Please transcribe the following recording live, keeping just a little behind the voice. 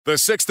The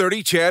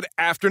 6:30 CHED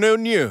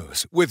Afternoon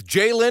News with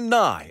Jaylen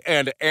Nye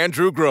and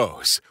Andrew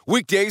Gross.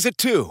 Weekdays at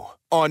 2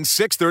 on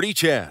 6:30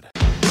 CHED.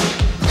 Those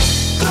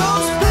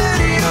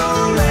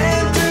video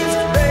lanterns,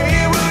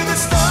 they were the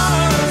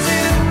stars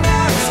in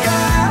the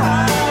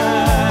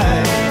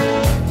sky.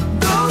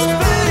 Those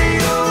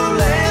video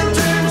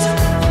lanterns,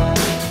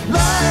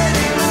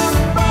 lighting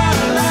up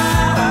our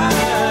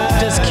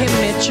lives. Does Kim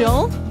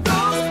Mitchell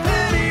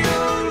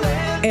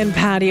and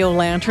Patio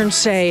Lantern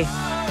say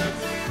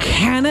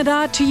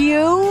Canada to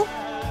you?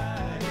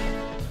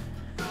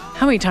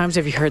 How many times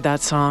have you heard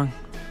that song?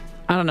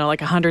 I don't know,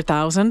 like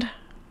 100,000?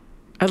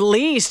 At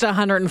least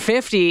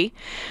 150.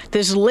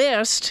 This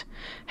list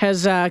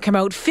has come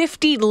out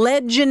 50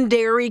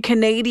 legendary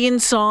Canadian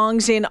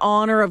songs in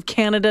honor of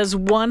Canada's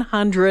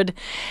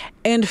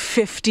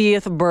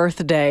 150th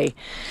birthday.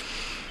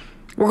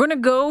 We're going to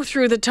go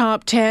through the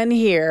top 10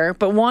 here,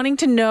 but wanting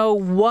to know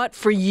what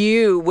for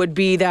you would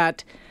be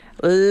that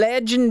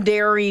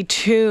legendary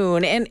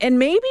tune and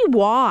maybe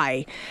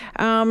why.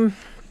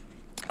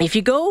 If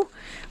you go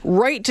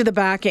right to the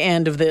back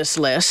end of this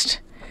list,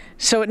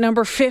 so at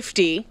number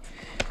 50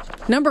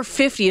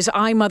 is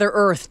I, Mother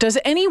Earth. Does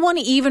anyone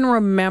even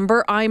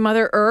remember I,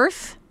 Mother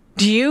Earth?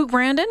 Do you,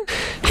 Brandon?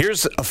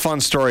 Here's a fun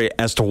story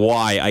as to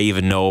why I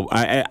even know.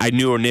 I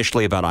knew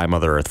initially about I,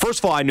 Mother Earth. First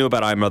of all, I knew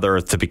about I, Mother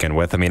Earth to begin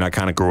with. I mean, I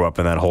kind of grew up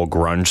in that whole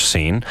grunge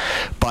scene.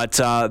 But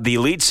the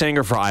lead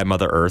singer for I,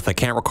 Mother Earth, I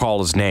can't recall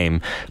his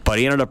name, but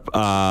he ended up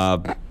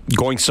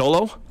going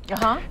solo.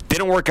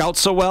 Didn't work out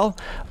so well.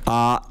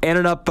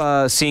 Ended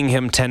up seeing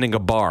him tending a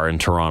bar in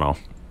Toronto.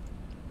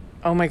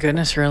 Oh my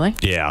goodness, really?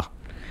 Yeah.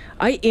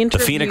 I interviewed The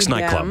Phoenix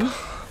nightclub.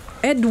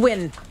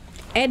 Edwin.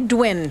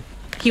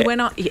 He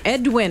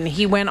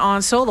went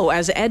on solo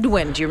as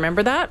Edwin. Do you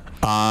remember that?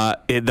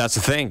 That's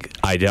the thing.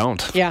 I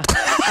don't. Yeah.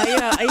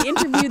 I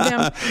interviewed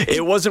them.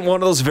 It wasn't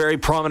one of those very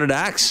prominent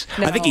acts.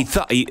 No. I think he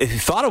thought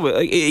it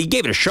was, he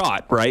gave it a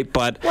shot, right?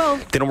 But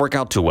didn't work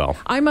out too well.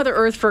 I, Mother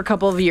Earth for a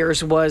couple of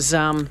years was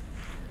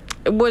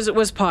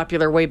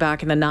popular way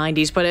back in the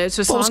 90s, but it's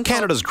a song. Well, it was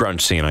Canada's grunge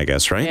scene, I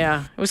guess, right?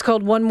 Yeah. It was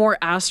called One More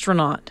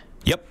Astronaut.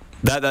 Yep.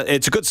 That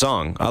it's a good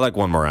song. I like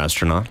One More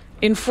Astronaut.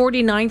 In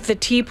 49th, The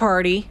Tea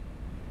Party.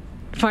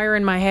 Fire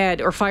in My Head,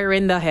 or Fire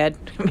in the Head.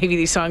 Maybe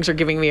these songs are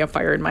giving me a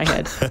fire in my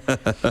head.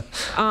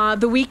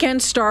 The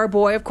Weeknd,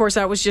 Starboy, of course,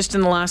 that was just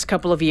in the last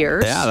couple of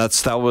years. Yeah,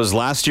 that was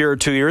last year or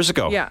 2 years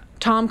ago. Yeah.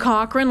 Tom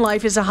Cochrane,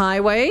 Life is a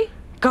Highway.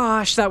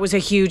 Gosh, that was a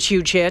huge,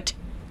 huge hit.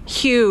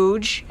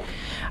 Huge.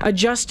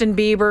 Justin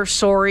Bieber,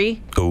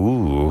 Sorry.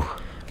 Ooh.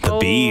 The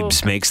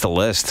Biebs makes the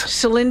list.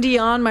 Celine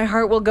Dion, My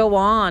Heart Will Go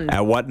On.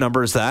 At what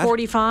number is that?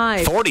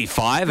 45.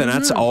 45, and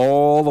that's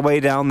all the way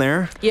down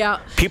there? Yeah.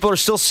 People are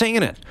still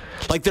singing it.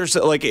 Like there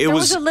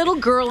was a little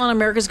girl on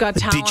America's Got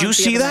Talent. Did you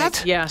see that?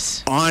 Night.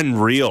 Yes.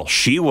 Unreal.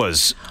 She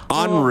was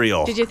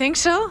unreal. Did you think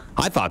so?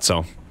 I thought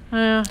so.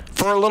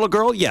 For a little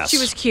girl, yes. She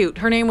was cute.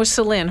 Her name was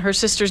Celine. Her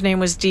sister's name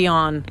was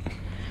Dion.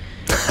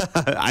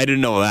 I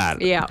didn't know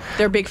that. Yeah,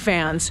 they're big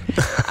fans.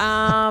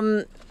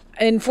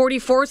 In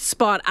 44th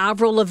spot,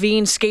 Avril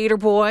Lavigne, Skater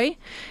Boy.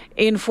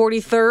 In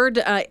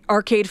 43rd,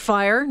 Arcade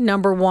Fire,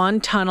 number 1,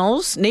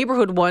 Tunnels.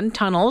 Neighborhood 1,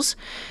 Tunnels.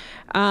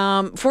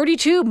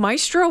 42,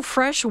 Maestro,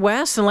 Fresh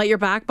West, and Let Your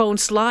Backbone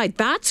Slide.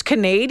 That's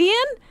Canadian?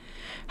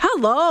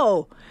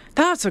 Hello.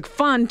 That's a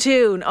fun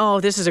tune.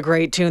 Oh, this is a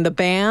great tune. The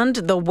Band,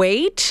 The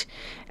Weight.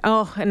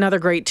 Oh, another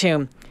great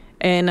tune.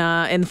 And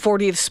in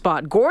 40th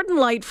spot, Gordon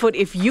Lightfoot,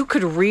 If You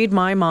Could Read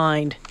My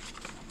Mind.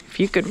 If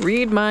you could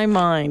read my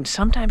mind.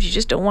 Sometimes you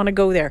just don't want to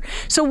go there.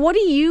 So what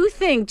do you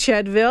think,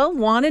 Chedville?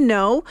 Want to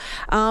know?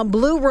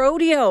 Blue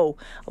Rodeo,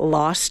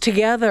 Lost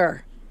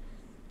Together.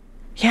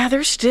 Yeah,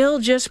 they're still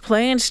just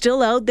playing,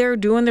 still out there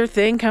doing their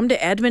thing. Come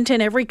to Edmonton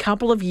every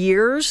couple of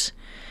years.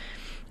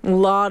 A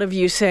lot of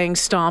you saying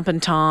Stompin'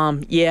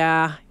 Tom.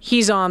 Yeah,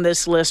 he's on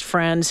this list,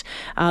 friends.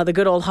 The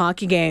good old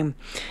hockey game.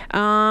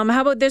 How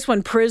about this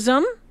one?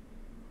 Prism,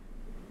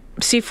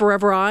 See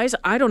Forever Eyes.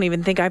 I don't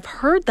even think I've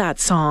heard that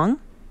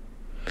song.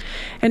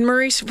 And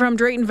Murray from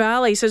Drayton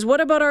Valley says,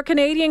 what about our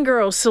Canadian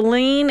girls,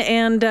 Celine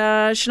and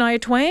Shania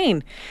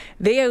Twain?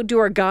 They outdo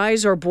our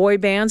guys or boy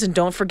bands, and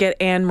don't forget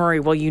Anne Murray.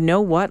 Well, you know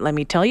what? Let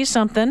me tell you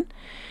something.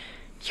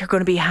 You're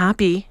going to be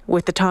happy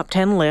with the top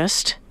 10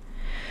 list.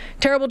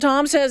 Terrible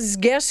Tom says,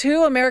 guess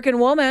who? American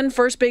Woman,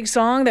 first big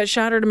song that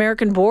shattered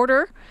American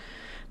border.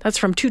 That's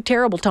from Too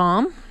Terrible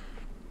Tom.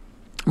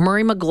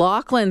 Murray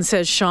McLaughlin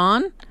says,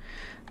 Sean,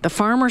 the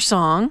Farmer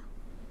Song.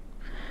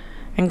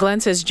 And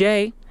Glenn says,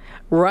 Jay,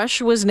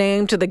 Rush was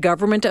named to the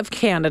Government of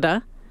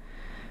Canada,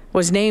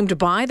 was named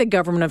by the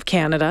Government of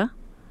Canada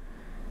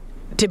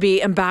to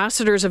be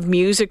ambassadors of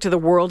music to the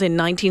world in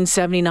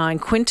 1979.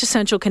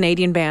 Quintessential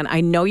Canadian band.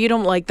 I know you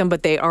don't like them,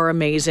 but they are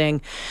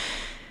amazing.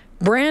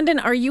 Brandon,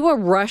 are you a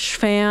Rush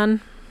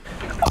fan?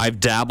 I've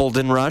dabbled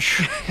in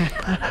Rush,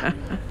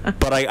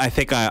 but I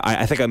think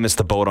I missed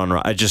the boat on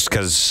Rush just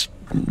because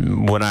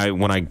when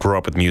I grew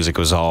up with music, it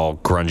was all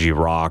grungy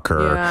rock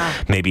or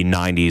maybe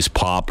 90s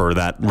pop or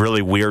that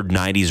really weird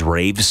 90s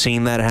rave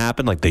scene that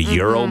happened, like the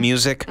Euro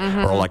music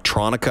or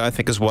electronica, I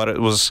think is what it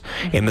was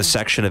in the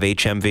section of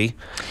HMV.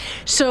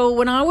 So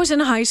when I was in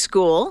high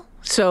school,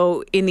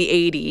 so in the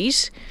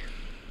 80s,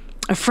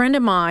 a friend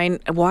of mine,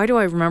 why do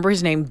I remember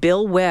his name?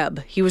 Bill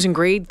Webb. He was in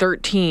grade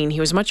 13. He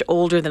was much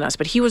older than us,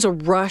 but he was a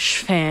Rush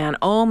fan.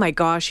 Oh my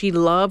gosh, he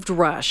loved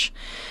Rush.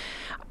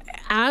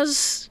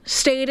 As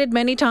stated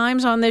many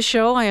times on this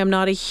show, I am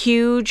not a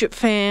huge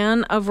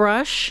fan of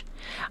Rush.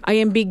 I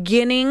am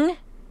beginning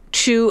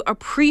to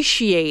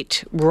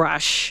appreciate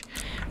Rush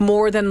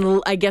more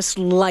than, I guess,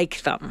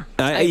 like them.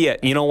 Yeah,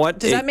 you know what?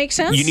 Does that make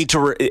sense? You need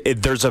to.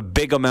 There's a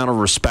big amount of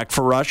respect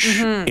for Rush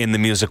in the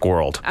music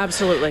world.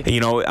 Absolutely. You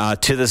know,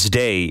 to this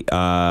day,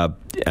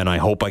 and I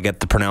hope I get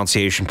the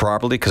pronunciation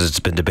properly because it's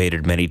been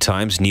debated many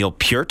times. Neil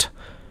Peart.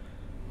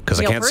 Because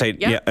I can't say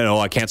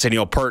I can't say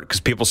Neil Peart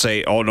because people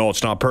say, oh no,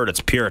 it's not Peart, it's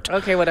Peart.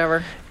 Okay,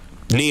 whatever.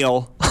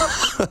 Neil,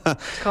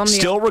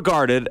 still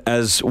regarded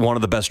as one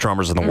of the best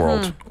drummers in the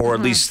world, or at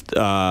least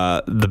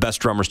the best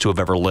drummers to have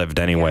ever lived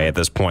anyway at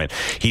this point.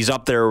 He's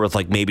up there with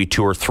like maybe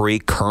 2 or 3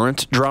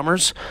 current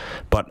drummers,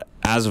 but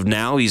as of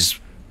now, he's,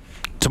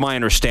 to my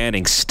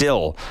understanding,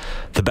 still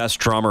the best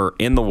drummer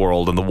in the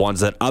world and the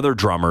ones that other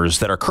drummers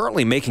that are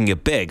currently making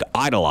it big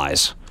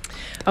idolize.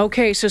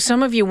 Okay, so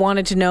some of you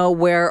wanted to know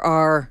where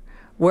our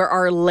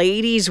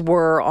ladies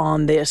were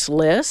on this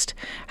list.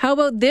 How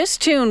about this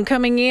tune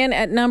coming in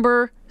at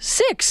number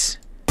 6?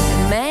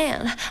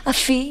 Man, I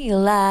feel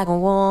like a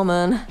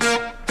woman.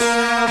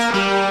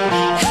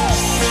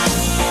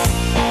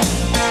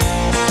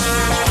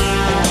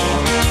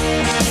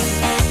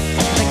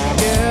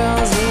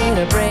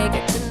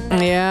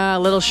 Yeah, a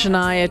little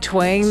Shania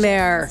Twain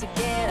there.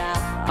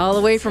 All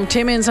the way from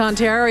Timmins,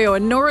 Ontario, a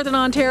Northern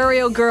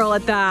Ontario girl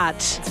at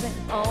that.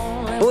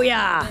 Oh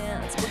yeah.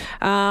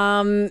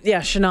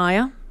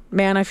 Shania,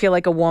 Man, I Feel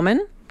Like a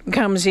Woman,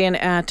 comes in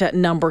at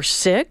number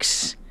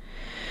 6.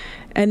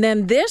 And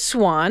then this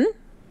one,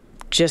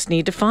 just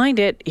need to find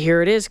it.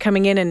 Here it is,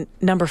 coming in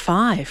number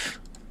 5.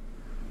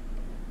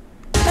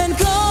 And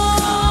constant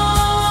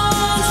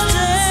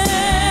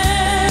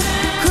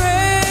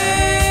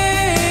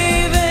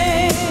craving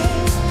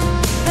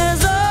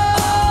as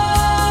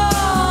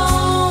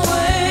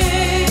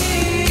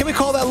always. Can we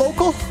call that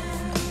local?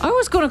 I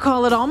was going to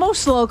call it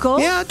almost local.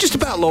 Yeah, just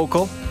about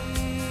local.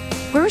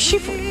 Where is she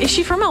from? Is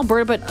she from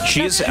Alberta? But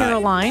she's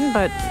Caroline,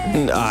 but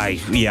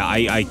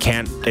I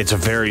can't. It's a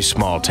very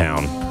small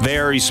town.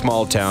 Very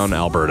small town,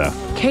 Alberta.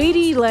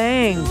 Katie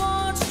Lang.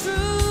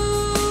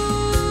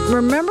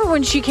 Remember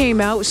when she came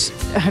out?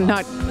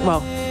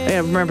 I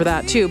remember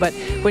that too. But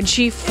when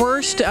she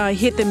first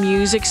hit the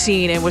music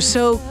scene and was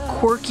so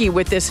quirky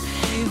with this,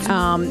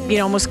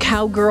 almost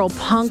cowgirl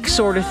punk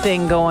sort of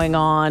thing going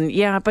on.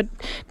 Yeah, but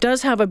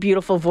does have a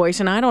beautiful voice.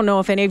 And I don't know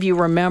if any of you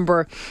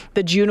remember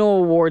the Juno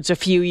Awards a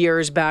few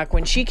years back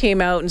when she came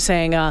out and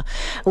sang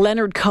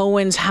Leonard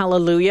Cohen's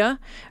Hallelujah,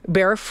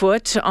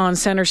 barefoot on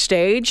center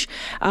stage.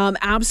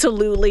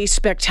 Absolutely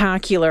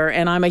spectacular.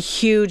 And I'm a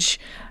huge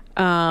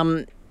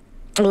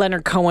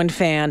Leonard Cohen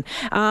fan.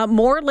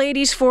 More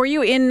ladies for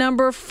you in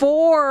number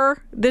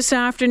 4 this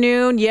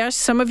afternoon. Yes,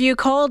 some of you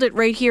called it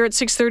right here at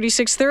 6:30,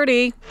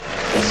 6:30.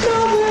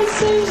 Snowbird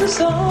sings a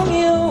song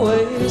he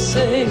always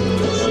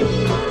sings,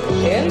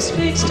 and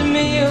speaks to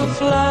me of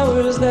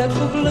flowers that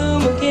will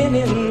bloom again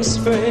in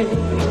spring.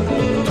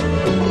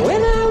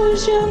 When I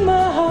was young,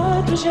 my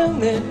heart was young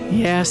then.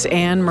 Yes,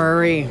 Anne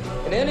Murray.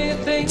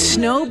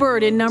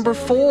 Snowbird in number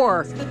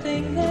 4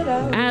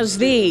 as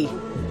the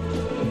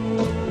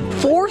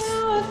 4th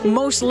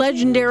most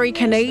legendary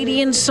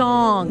Canadian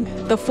song.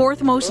 The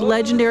 4th most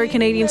legendary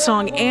Canadian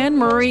song, Anne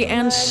Murray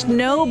and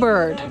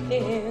Snowbird.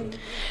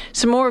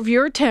 Some more of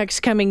your texts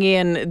coming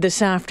in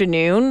this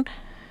afternoon.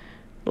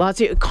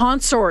 Lots of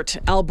Consort,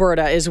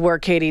 Alberta is where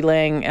Katie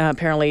Lang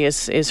apparently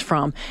is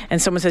from.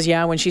 And someone says,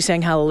 yeah, when she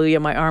sang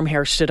Hallelujah, my arm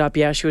hair stood up.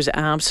 Yeah, she was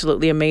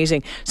absolutely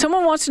amazing.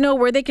 Someone wants to know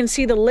where they can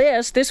see the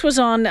list. This was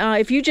on,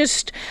 if you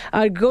just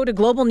go to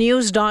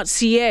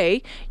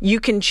globalnews.ca, you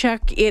can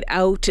check it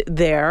out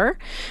there.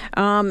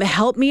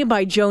 Help Me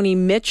by Joni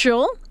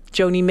Mitchell.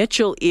 Joni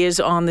Mitchell is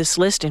on this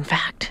list. In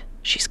fact,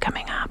 she's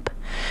coming up.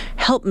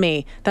 Help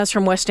Me, that's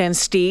from West End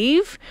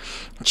Steve.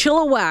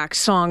 Chilliwack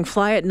song,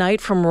 Fly at Night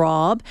from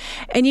Rob.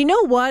 And you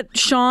know what,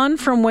 Sean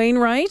from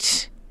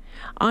Wainwright?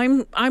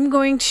 I'm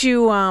going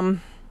to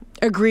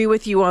agree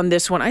with you on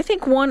this one. I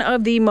think one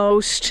of the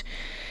most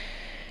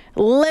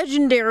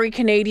legendary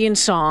Canadian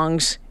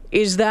songs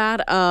is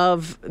that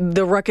of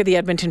the Wreck of the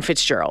Edmonton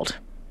Fitzgerald.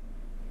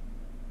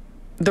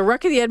 The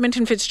Wreck of the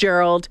Edmonton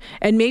Fitzgerald,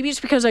 and maybe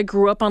it's because I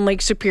grew up on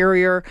Lake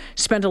Superior,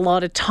 spent a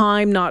lot of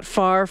time not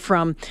far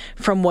from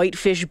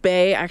Whitefish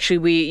Bay. Actually,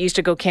 we used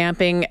to go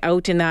camping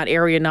out in that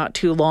area not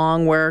too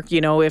long, where,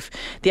 if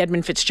the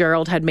Edmund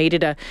Fitzgerald had made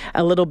it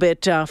a little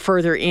bit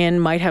further in,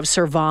 might have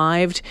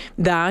survived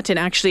that. And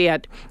actually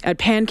at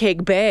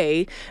Pancake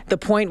Bay, the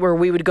point where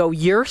we would go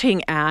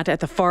yurting at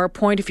the far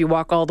point, if you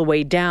walk all the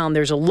way down,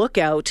 there's a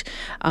lookout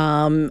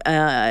in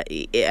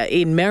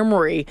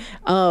memory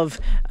of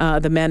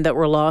the men that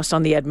were lost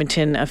on the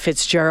Edmonton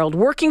Fitzgerald.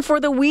 Working for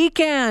the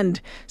weekend,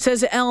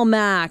 says El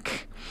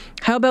Mac.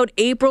 How about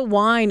April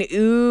Wine?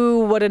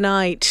 Ooh, what a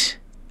night.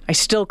 I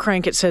still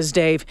crank it, says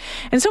Dave.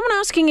 And someone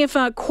asking if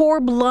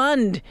Corb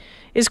Lund,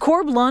 is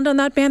Corb Lund on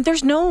that band?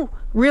 There's no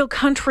real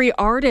country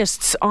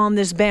artists on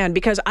this band,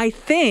 because I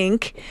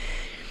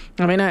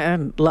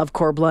love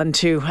Corb Lund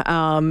too.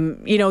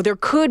 There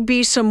could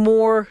be some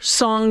more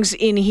songs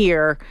in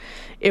here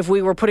if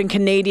we were putting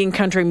Canadian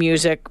country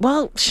music.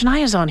 Well,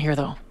 Shania's on here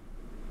though.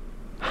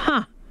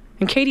 Huh.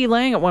 And Katie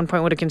Lang at one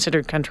point would have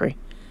considered country.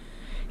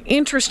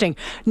 Interesting.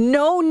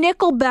 No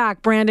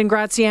Nickelback, Brandon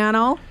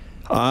Graziano.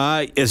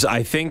 I like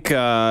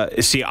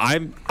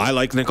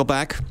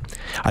Nickelback.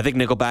 I think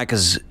Nickelback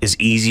is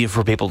easier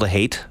for people to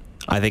hate.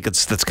 I think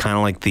that's kind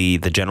of like the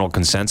general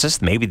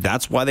consensus. Maybe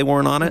that's why they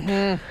weren't on it.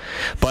 Mm-hmm.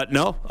 But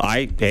no,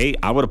 I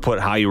would have put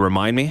How You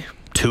Remind Me.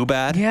 Too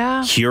Bad.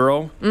 Yeah.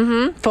 Hero.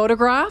 Mm-hmm.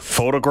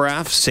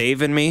 Photograph.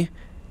 Saving Me.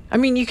 I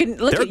mean, you can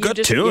look. They're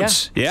good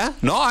tunes. Yeah.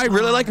 No, I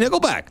really like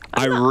Nickelback.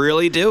 I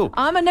really do.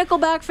 I'm a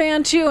Nickelback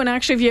fan too, and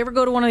actually, if you ever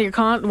go to one of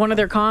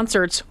their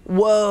concerts,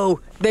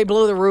 whoa, they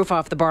blow the roof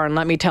off the barn.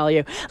 Let me tell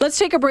you. Let's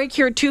take a break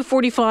here at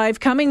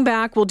 2:45. Coming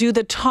back, we'll do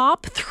the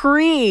top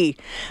three.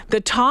 The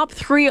top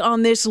three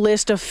on this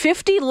list of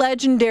 50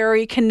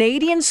 legendary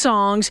Canadian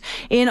songs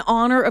in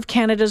honor of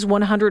Canada's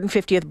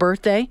 150th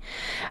birthday,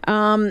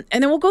 and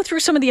then we'll go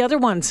through some of the other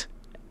ones.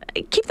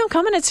 Keep them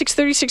coming at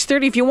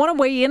 6:30. If you want to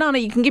weigh in on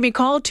it, you can give me a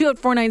call too at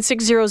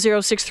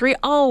 496-0063.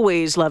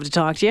 Always love to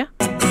talk to you.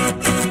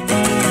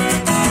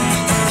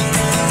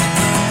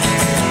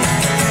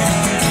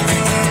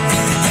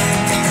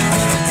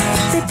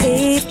 They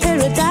paved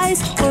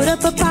paradise, put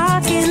up a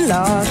parking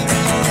lot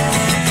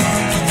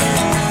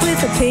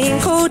with a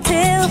pink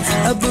hotel,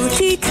 a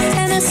boutique,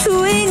 and a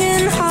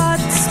swinging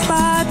hot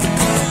spot.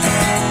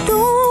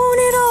 Don't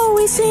it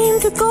always seem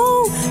to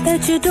go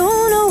that you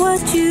don't know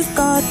what you've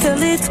got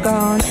till it's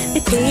gone?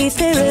 They paved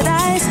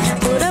paradise,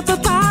 put up a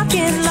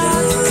parking lot.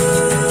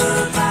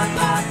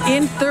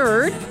 In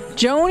third,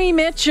 Joni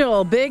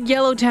Mitchell, Big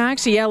Yellow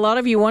Taxi. Yeah, a lot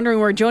of you wondering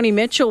where Joni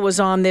Mitchell was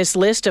on this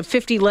list of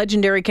 50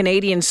 legendary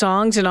Canadian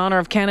songs in honor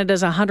of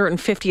Canada's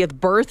 150th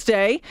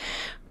birthday.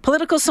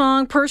 Political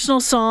song, personal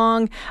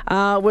song,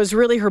 was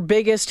really her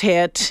biggest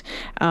hit.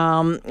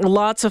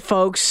 Lots of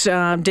folks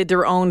did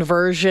their own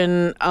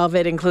version of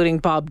it, including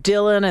Bob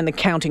Dylan and the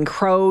Counting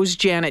Crows.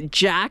 Janet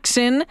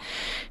Jackson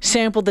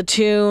sampled the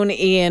tune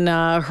in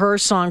her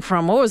song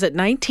from,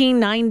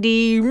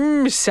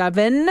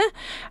 1997?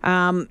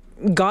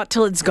 Got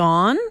Till It's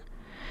Gone.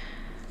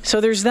 So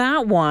there's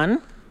that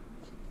one.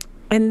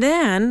 And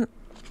then,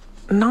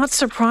 not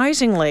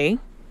surprisingly,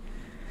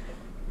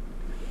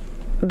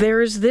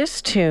 there's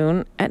this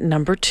tune at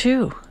number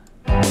 2.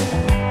 I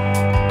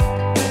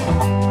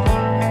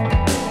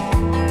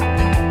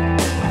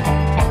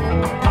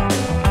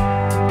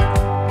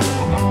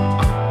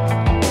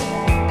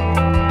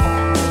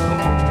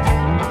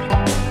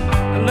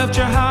left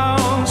your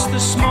house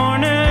this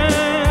morning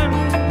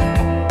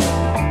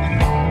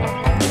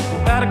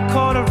at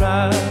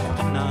 9:15.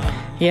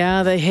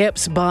 Yeah, the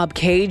Hips, Bob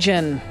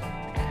Cajun.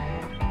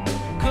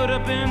 Could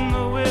have been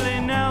the Willie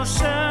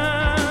Nelson.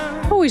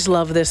 Always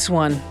love this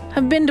one.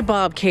 I've been to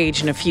Bob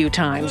Cajun a few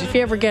times. If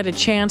you ever get a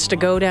chance to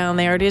go down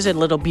there, it is a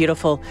little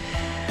beautiful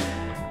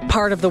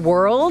part of the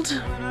world.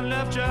 And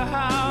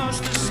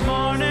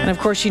of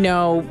course,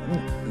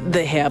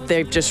 the Hip,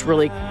 they're just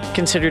really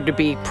considered to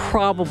be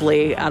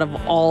probably, out of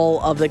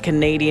all of the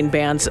Canadian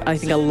bands, I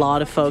think a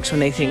lot of folks, when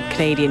they think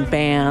Canadian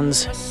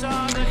bands,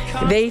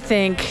 they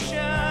think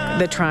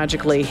the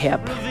Tragically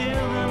Hip.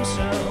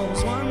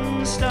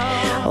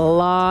 A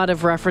lot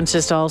of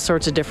references to all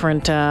sorts of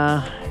different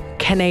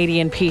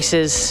Canadian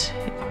pieces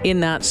in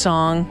that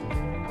song.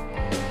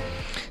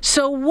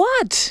 So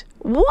what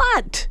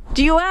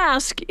do you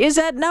ask is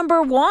at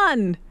number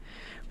 1?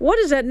 What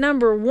is at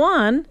number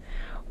 1?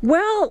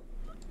 Well,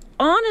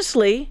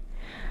 honestly,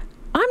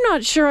 I'm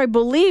not sure I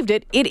believed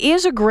it. It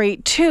is a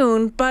great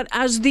tune, but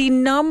as the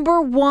number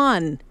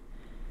 1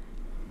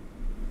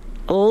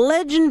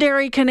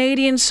 legendary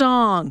Canadian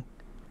song,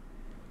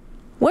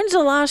 when's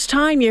the last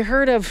time you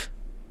heard of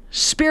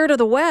Spirit of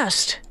the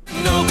West?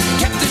 No,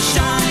 kept the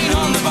shine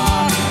on the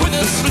bar with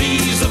the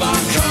sleeves of our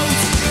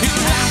coats.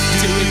 You'll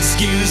have to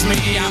excuse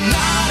me, I'm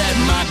not at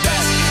my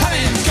best. I've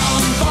been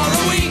gone for a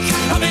week,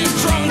 I've been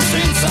drunk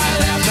since I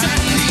left,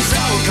 and these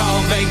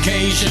so-called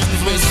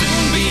vacations will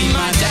soon be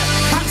my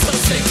death. I'm so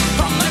sick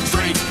from the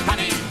drink, I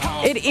need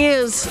home. It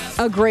is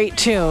a great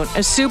tune,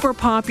 a super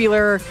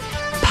popular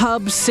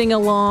pub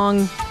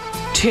sing-along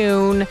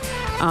tune.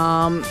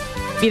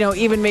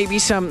 Even maybe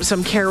some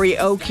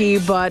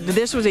karaoke, but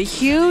this was a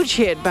huge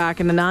hit back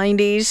in the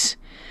 90s.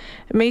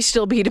 It may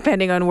still be,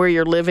 depending on where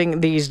you're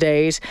living these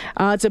days.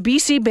 It's a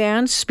BC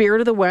band,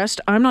 Spirit of the West.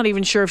 I'm not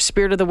even sure if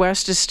Spirit of the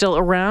West is still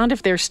around,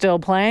 if they're still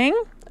playing.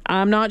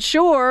 I'm not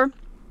sure.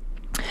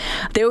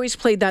 They always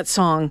played that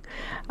song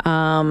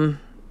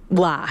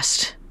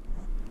last,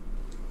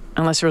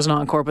 unless there was an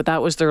encore, but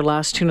that was their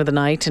last tune of the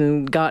night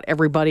and got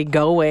everybody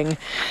going.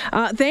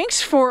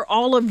 Thanks for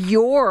all of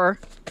your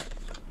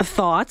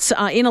thoughts.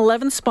 In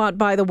 11th spot,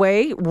 by the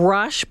way,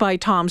 Rush by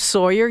Tom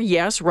Sawyer.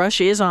 Yes,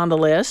 Rush is on the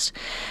list.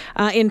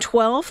 In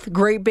 12th,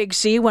 Great Big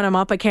Sea, When I'm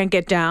Up I Can't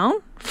Get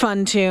Down.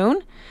 Fun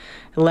tune.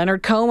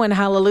 Leonard Cohen,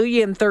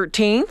 Hallelujah in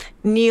 13th.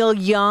 Neil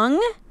Young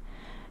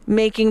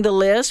making the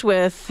list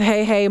with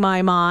Hey Hey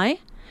My My.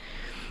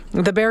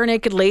 The Bare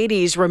Naked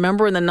Ladies,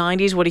 remember in the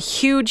 90s what a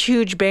huge,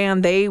 huge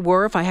band they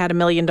were, If I Had $1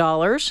 Million.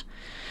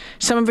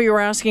 Some of you are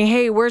asking,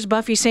 hey, where's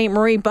Buffy St.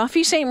 Marie?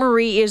 Buffy St.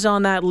 Marie is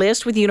on that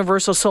list with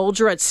Universal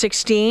Soldier at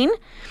 16.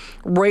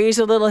 Raise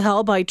a Little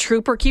Hell by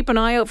Trooper. Keep an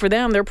eye out for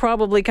them. They're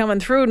probably coming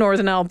through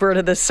Northern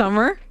Alberta this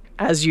summer,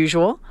 as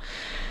usual.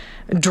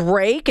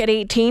 Drake at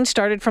 18,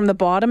 started from the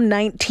bottom.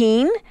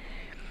 19,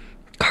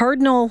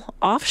 Cardinal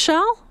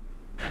Offshall?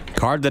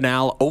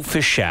 Cardinal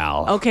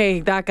Offishall. Okay,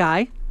 that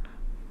guy.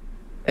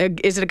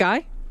 Is it a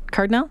guy?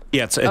 Cardinal?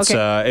 Yeah,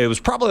 it was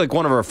probably like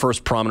one of our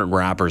first prominent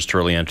rappers to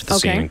really enter the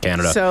scene in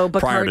Canada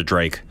prior to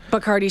Drake.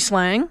 Bacardi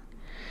Slang.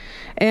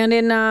 And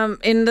in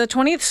the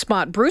 20th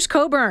spot, Bruce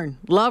Cockburn,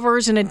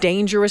 Lovers in a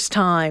Dangerous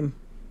Time.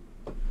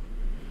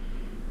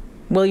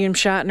 William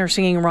Shatner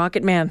singing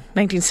Rocket Man,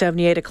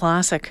 1978, a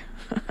classic.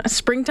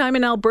 Springtime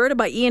in Alberta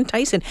by Ian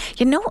Tyson.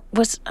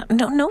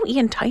 No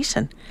Ian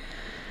Tyson.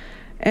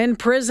 And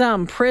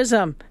Prism.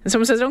 And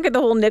someone says, don't get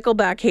the whole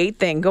Nickelback hate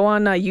thing. Go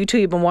on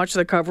YouTube and watch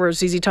the cover of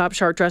ZZ Top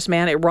Sharp Dressed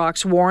Man. It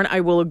rocks. Warren, I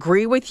will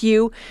agree with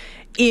you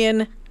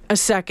in a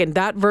second.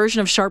 That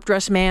version of Sharp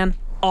Dressed Man,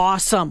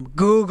 awesome.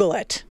 Google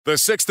it. The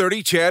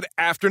 6:30 CHED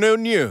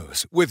Afternoon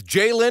News with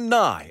Jaylen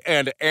Nye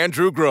and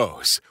Andrew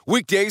Gross.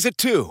 Weekdays at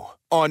 2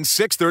 on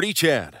 6:30 CHED.